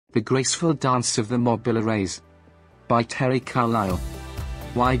The Graceful Dance of the Mobula Rays. By Terry Carlisle.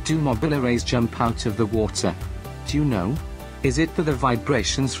 Why do Mobula rays jump out of the water? Do you know? Is it that the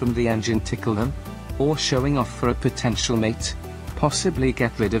vibrations from the engine tickle them? Or showing off for a potential mate? Possibly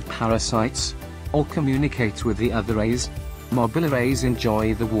get rid of parasites? Or communicate with the other rays? Mobula rays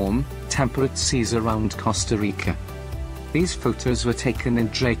enjoy the warm, temperate seas around Costa Rica. These photos were taken in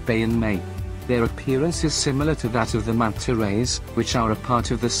Drake Bay in May. Their appearance is similar to that of the manta rays, which are a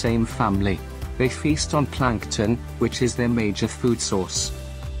part of the same family. They feast on plankton, which is their major food source.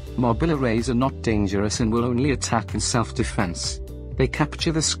 Mobula rays are not dangerous and will only attack in self-defense. They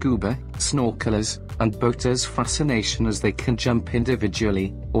capture the scuba, snorkelers, and boaters' fascination as they can jump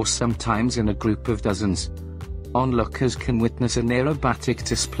individually, or sometimes in a group of dozens. Onlookers can witness an aerobatic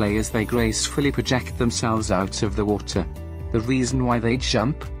display as they gracefully project themselves out of the water. The reason why they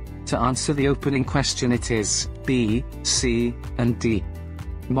jump? To answer the opening question, it is B, C, and D.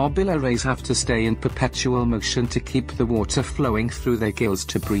 Mobula rays have to stay in perpetual motion to keep the water flowing through their gills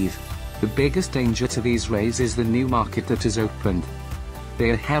to breathe. The biggest danger to these rays is the new market that has opened. They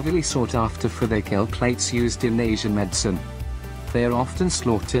are heavily sought after for their gill plates used in Asian medicine. They are often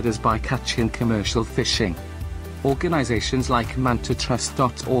slaughtered as bycatch in commercial fishing. Organizations like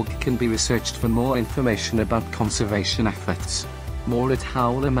mantatrust.org can be researched for more information about conservation efforts. More at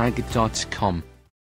howlermag.com.